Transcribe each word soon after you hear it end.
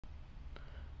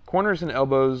Corners and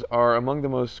elbows are among the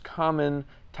most common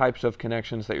types of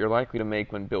connections that you're likely to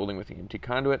make when building with EMT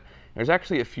Conduit. There's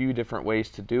actually a few different ways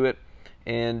to do it,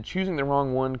 and choosing the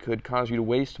wrong one could cause you to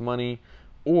waste money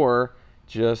or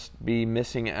just be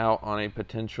missing out on a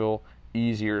potential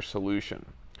easier solution.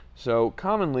 So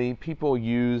commonly people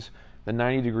use the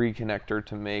 90-degree connector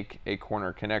to make a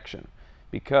corner connection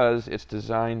because it's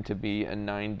designed to be a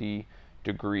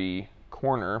 90-degree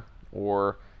corner,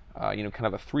 or kind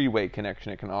of a three-way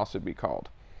connection it can also be called.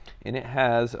 And it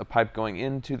has a pipe going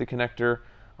into the connector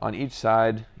on each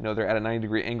side. They're at a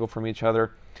 90-degree angle from each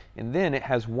other. And then it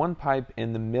has one pipe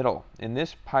in the middle. And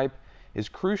this pipe is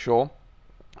crucial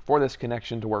for this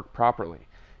connection to work properly.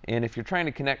 And if you're trying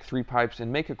to connect three pipes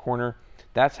and make a corner,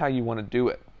 that's how you want to do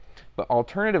it. But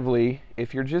alternatively,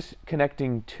 if you're just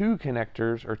connecting two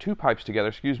pipes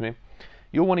together,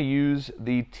 you'll want to use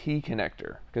the T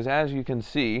connector, because as you can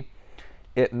see,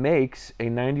 it makes a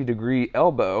 90-degree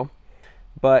elbow,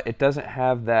 but it doesn't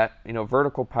have that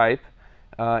vertical pipe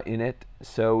in it,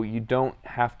 so you don't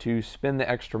have to spend the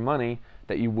extra money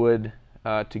that you would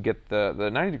to get the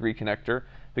 90-degree connector,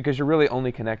 because you're really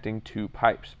only connecting two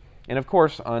pipes. And of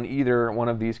course, on either one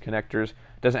of these connectors,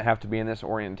 it doesn't have to be in this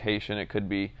orientation. It could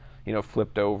be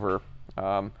flipped over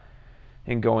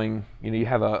and going, you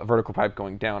have a vertical pipe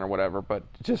going down or whatever, but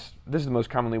this is the most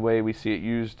commonly way we see it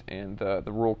used, and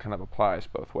the rule kind of applies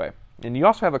both way. And you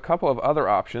also have a couple of other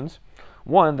options.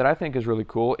 One that I think is really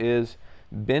cool is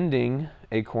bending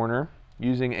a corner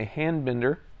using a hand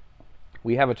bender.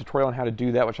 We have a tutorial on how to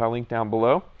do that, which I'll link down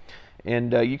below.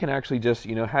 And you can actually just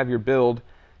have your build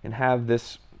and have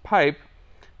this pipe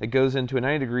that goes into a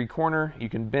 90-degree corner. You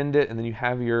can bend it, and then you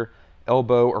have your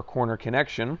elbow or corner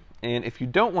connection. And if you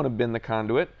don't want to bend the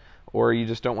conduit, or you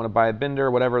just don't want to buy a bender,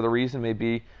 whatever the reason may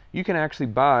be, you can actually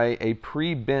buy a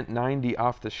pre-bent 90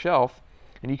 off the shelf,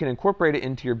 and you can incorporate it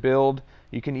into your build.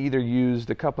 You can either use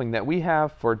the coupling that we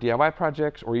have for DIY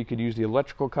projects, or you could use the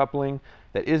electrical coupling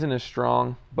that isn't as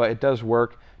strong, but it does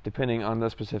work depending on the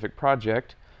specific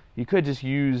project. You could just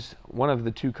use one of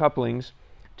the two couplings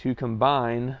to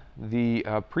combine the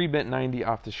pre-bent 90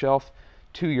 off the shelf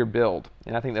to your build,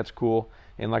 and I think that's cool.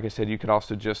 And like I said, you could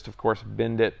also just, of course,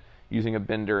 bend it using a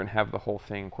bender and have the whole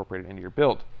thing incorporated into your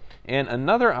build. And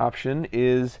another option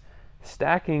is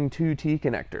stacking two T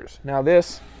connectors. Now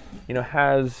this,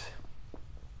 has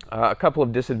a couple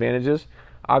of disadvantages.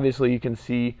 Obviously, you can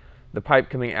see the pipe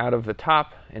coming out of the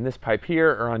top and this pipe here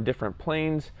are on different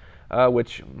planes,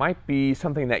 which might be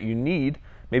something that you need.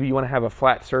 Maybe you want to have a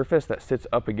flat surface that sits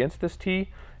up against this T,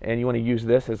 and you want to use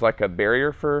this as like a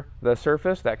barrier for the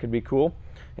surface. That could be cool.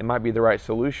 It might be the right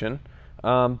solution,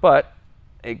 but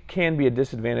it can be a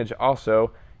disadvantage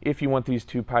also if you want these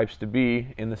two pipes to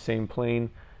be in the same plane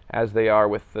as they are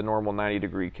with the normal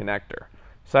 90-degree connector.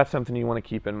 So that's something you want to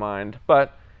keep in mind.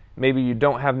 But maybe you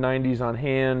don't have 90s on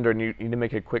hand, or you need to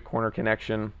make a quick corner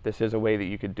connection. This is a way that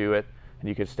you could do it, and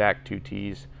you could stack two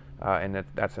T's, and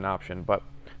that's an option. But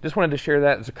just wanted to share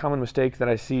that. It's a common mistake that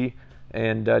I see,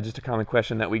 and just a common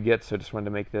question that we get, so just wanted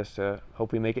to make this,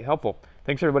 hopefully make it helpful.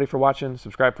 Thanks everybody for watching.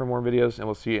 Subscribe for more videos, and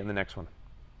we'll see you in the next one.